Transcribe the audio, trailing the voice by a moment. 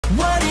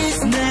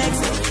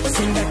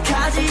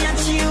생각하지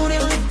않지 우리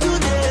live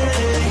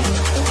today.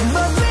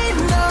 But we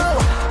know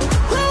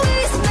who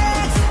is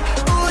next.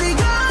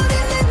 우리가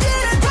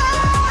어딨는지를 봐.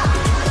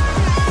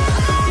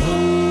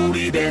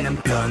 우리 배는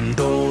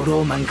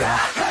편도로만 가.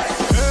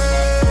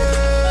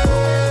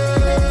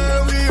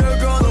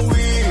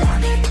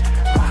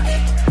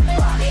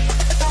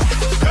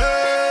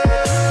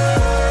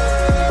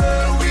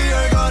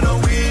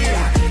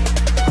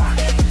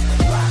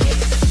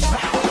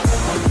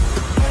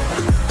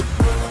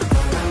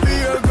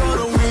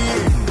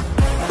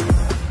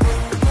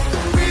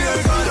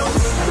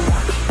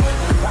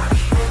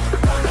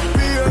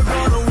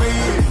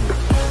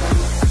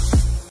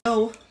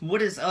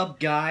 What is up,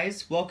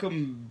 guys?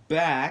 Welcome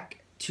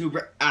back to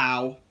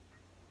a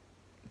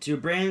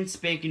brand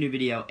spanking new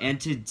video, and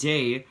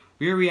today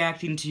we're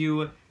reacting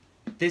to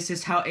This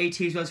Is How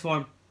Ateez Was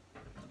Formed.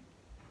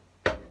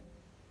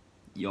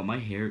 Yo, my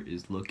hair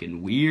is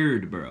looking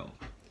weird, bro.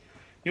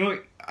 You know,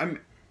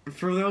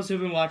 for those who've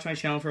been watching my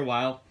channel for a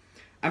while,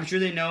 I'm sure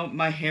they know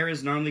my hair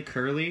is normally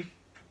curly.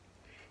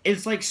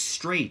 It's like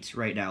straight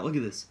right now. Look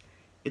at this.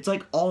 It's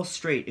like all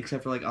straight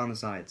except for like on the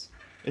sides.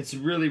 It's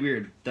really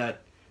weird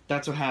that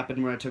that's what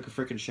happened when I took a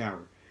freaking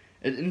shower.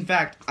 In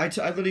fact, I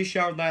literally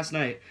showered last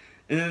night,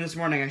 and then this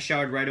morning I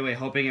showered right away,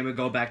 hoping it would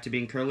go back to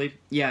being curly.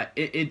 Yeah,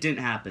 it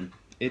didn't happen.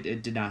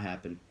 It did not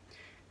happen.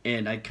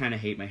 And I kind of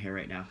hate my hair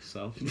right now,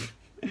 so.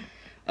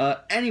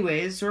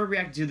 Anyways, so we're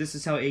reacting to This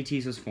Is How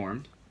Ateez Was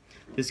Formed.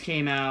 This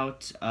came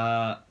out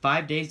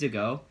 5 days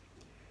ago,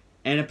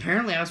 and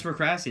apparently I was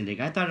procrastinating.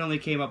 I thought it only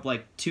came up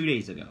like 2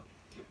 days ago.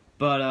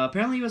 But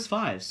apparently it was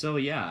 5, so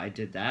yeah, I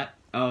did that.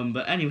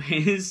 But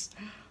anyways,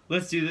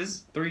 let's do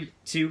this. 3,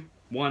 2,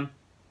 1,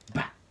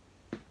 bah!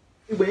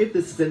 Hey Wave,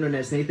 this is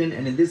Internet's Nathan,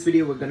 and in this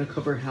video we're going to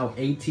cover how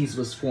Ateez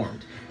was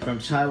formed, from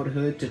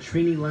childhood to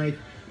training life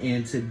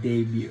and to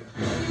debut.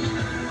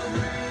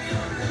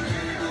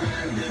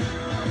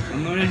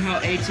 I'm learning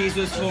how Ateez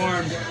was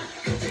formed.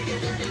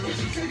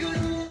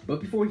 But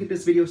before we get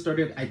this video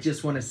started, I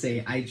just want to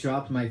say I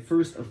dropped my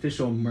first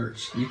official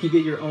merch. You can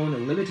get your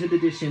own limited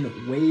edition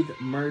Wave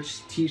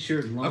merch,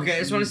 t-shirt, long Okay, I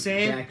just want to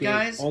say, jacket,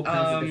 guys, all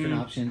kinds of different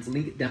options.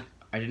 Link down.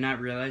 I did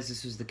not realize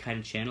this was the kind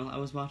of channel I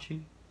was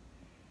watching.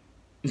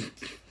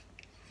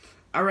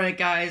 Alright,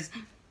 guys.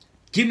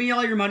 Give me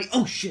all your money.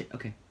 Oh, shit.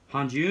 Okay.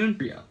 Hanjun.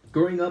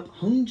 Growing up,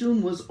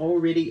 Hanjun was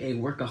already a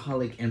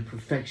workaholic and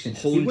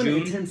perfectionist. He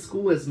wouldn't attend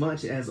school as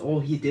much as all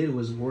he did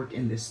was work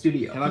in the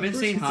studio. Have I been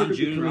saying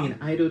Hanjun wrong?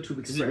 An idol to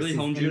express his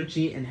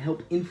energy and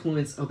help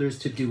influence others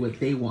to do what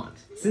they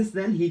want. Since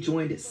then, he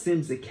joined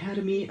Sims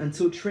Academy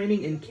until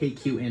training in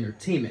KQ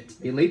Entertainment,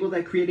 a label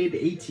that created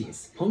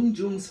Ateez.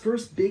 Hanjun's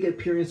first big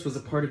appearance was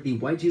a part of the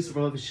YG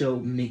survival show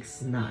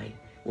Mix 9,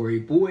 where a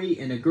boy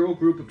and a girl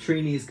group of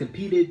trainees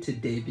competed to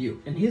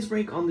debut, and his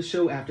rank on the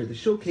show after the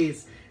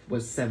showcase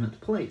was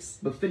 7th place,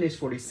 but finished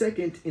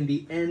 42nd in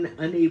the end,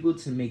 unable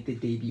to make the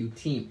debut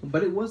team.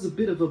 But it was a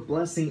bit of a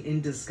blessing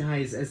in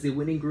disguise, as the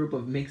winning group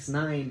of Mix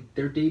 9,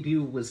 their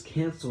debut was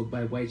cancelled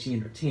by YG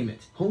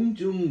Entertainment.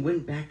 Hanjun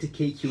went back to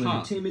KQ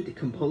Entertainment,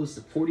 composed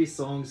 40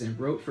 songs, and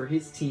wrote for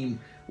his team,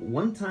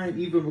 one time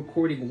even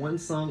recording one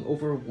song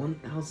over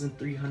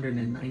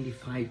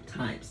 1,395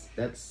 times.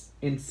 That's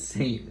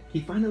insane. He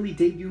finally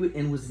debuted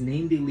and was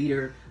named the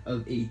leader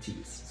of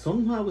Ateez.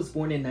 Songhwa was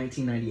born in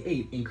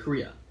 1998 in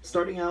Korea.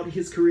 Starting out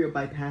his career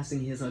by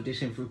passing his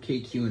audition for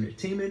KQ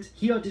Entertainment,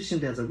 he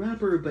auditioned as a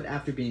rapper, but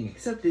after being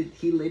accepted,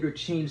 he later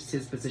changed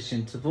his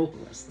position to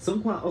vocalist.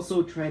 Songhwa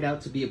also tried out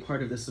to be a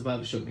part of the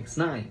survival show Mix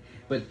 9,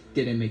 but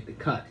didn't make the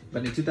cut.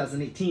 But in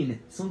 2018,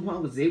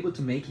 Songhwa was able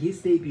to make his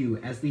debut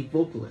as the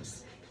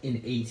vocalist in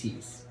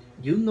Ateez.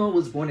 Yoonho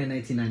was born in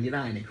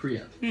 1999 in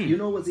Korea.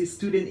 Yoonho was a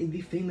student in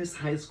the famous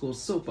high school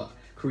SOPA,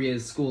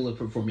 Korea's School of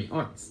Performing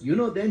Arts.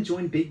 Yoonho then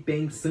joined Big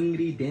Bang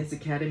Seungri Dance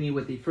Academy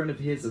with a friend of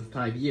his of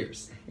 5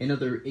 years,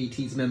 another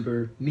Ateez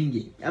member,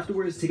 Mingi.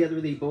 Afterwards,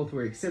 together they both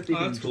were accepted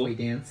in Joy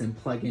Dance and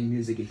Plug-in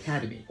Music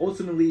Academy.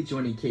 Ultimately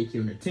joining KQ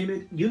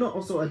Entertainment, Yoonho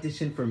also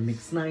auditioned for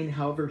Mix 9,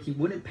 however he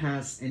wouldn't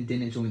pass and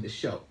didn't join the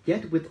show.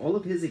 Yet with all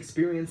of his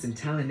experience and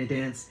talent in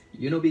dance,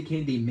 Yoonho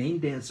became the main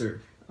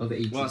dancer of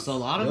Ateez. Well, so a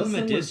lot of them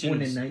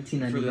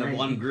auditioned for the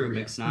one group,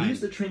 Mix 9. He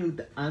used to train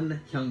with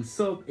An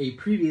Hyung-sop, a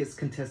previous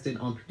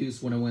contestant on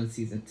Produce 101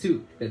 Season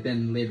 2, that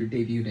then later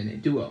debuted in a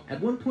duo. At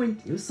one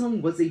point,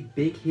 Yoo-sung was a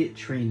Big Hit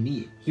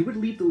trainee. He would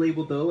leave the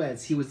label though,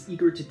 as he was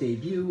eager to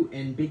debut,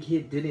 and Big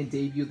Hit didn't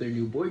debut their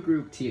new boy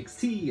group,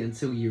 TXT,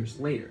 until years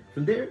later.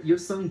 From there,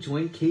 Yoo-sung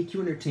joined KQ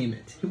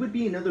Entertainment. He would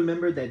be another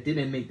member that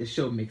didn't make the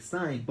show Mix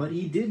 9, but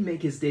he did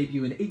make his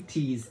debut in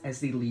Ateez as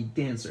the lead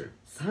dancer.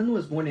 San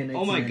was born in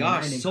 1999. Oh my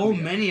gosh, so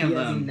many of them. He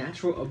has a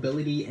natural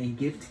ability and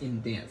gift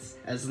in dance.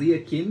 As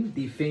Leah Kim,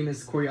 the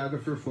famous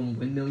choreographer from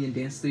 1 Million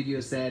Dance Studio,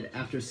 said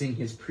after seeing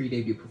his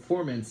pre-debut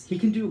performance, he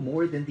can do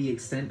more than the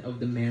extent of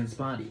the man's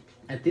body.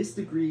 At this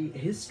degree,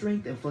 his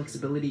strength and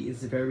flexibility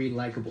is very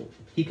likable.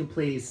 He can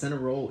play a center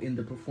role in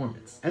the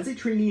performance. As a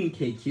trainee in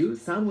KQ,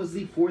 San was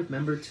the 4th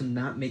member to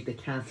not make the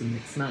cast in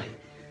Mix 9.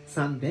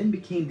 San then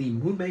became the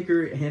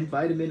moonmaker and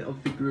vitamin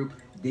of the group,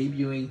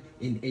 debuting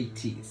in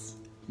Ateez.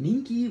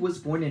 Minky was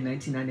born in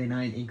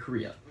 1999 in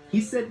Korea. He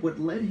said what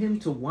led him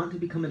to want to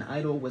become an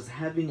idol was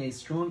having a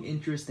strong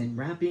interest in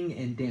rapping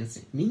and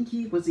dancing.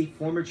 Minky was a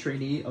former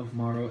trainee of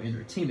Maro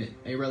Entertainment,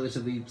 a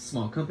relatively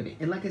small company.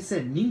 And like I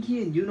said,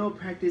 Minky and Yuno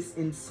practiced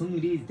in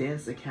Seungri's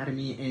Dance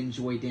Academy and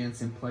Joy Dance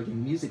and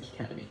Plug-in Music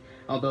Academy,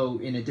 although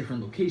in a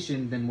different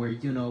location than where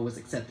Yuno was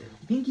accepted.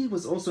 Minky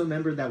was also a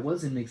member that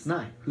was in Mix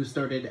 9, who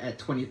started at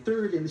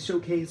 23rd in the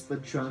showcase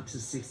but dropped to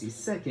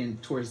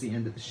 62nd towards the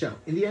end of the show.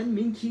 In the end,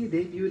 Minky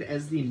debuted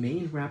as the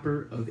main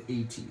rapper of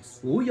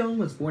Ateez. Woo Young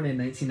was born in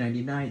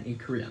 1999 in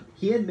Korea.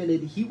 He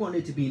admitted he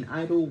wanted to be an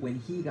idol when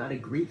he got a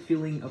great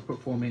feeling of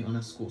performing on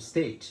a school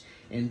stage,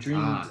 and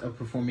dreamed of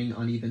performing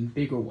on even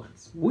bigger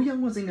ones. Woo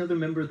Young was another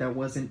member that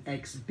was an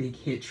ex-Big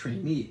Hit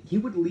trainee. He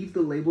would leave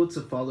the label to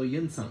follow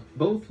Yunsung.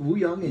 Both Woo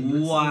Young and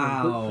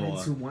Yunsung were good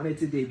friends who wanted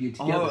to debut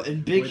together. Oh,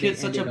 and Big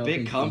Hit's such a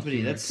big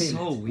company. That's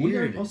so weird. Woo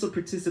Young also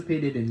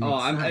participated in Mix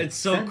 9. It's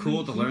so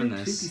cool to learn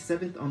this. He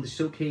ranked 57th on the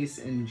showcase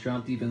and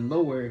dropped even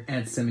lower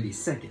at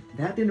 72nd.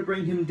 That didn't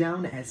bring him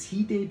down as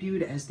he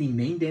debuted as the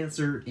main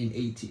dancer in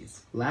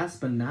Ateez.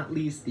 Last but not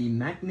least, the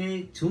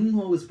maknae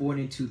Jungho was born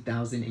in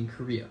 2000 in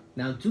Korea.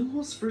 Now,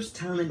 Jungho's first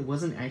talent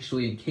wasn't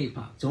actually in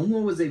K-pop.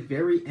 Jungho was a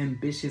very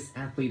ambitious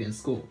athlete in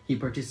school. He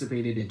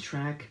participated in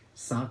track,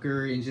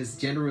 soccer, and just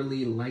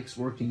generally likes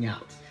working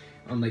out,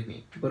 unlike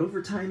me. But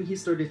over time, he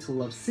started to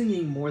love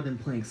singing more than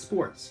playing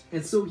sports.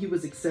 And so he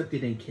was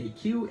accepted in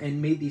KQ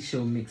and made the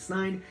show Mix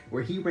 9,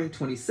 where he ranked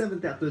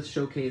 27th at the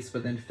showcase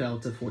but then fell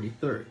to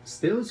 43rd.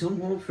 Still,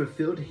 Jungho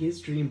fulfilled his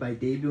dream by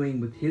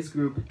debuting with his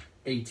group,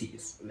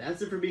 Ateez.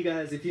 That's it for me,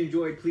 guys. If you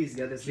enjoyed, please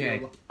give this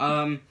video a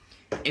like.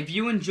 If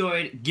you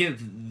enjoyed,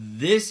 give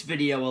this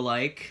video a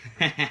like.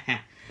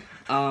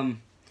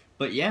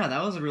 But yeah,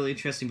 that was a really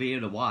interesting video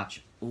to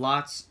watch.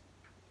 Lots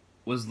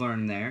was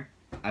learned there,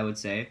 I would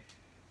say.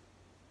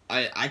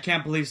 I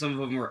can't believe some of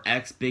them were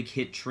ex-Big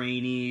Hit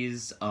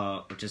trainees.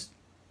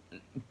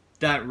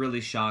 That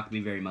really shocked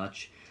me very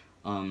much.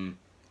 A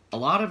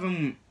lot of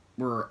them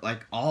were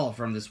like all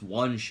from this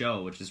one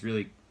show, which is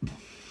really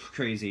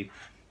crazy.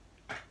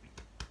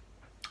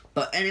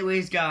 But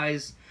anyways,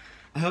 guys,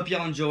 I hope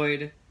y'all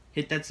enjoyed.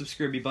 Hit that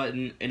subscribe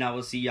button, and I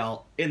will see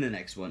y'all in the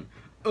next one.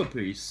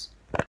 Peace.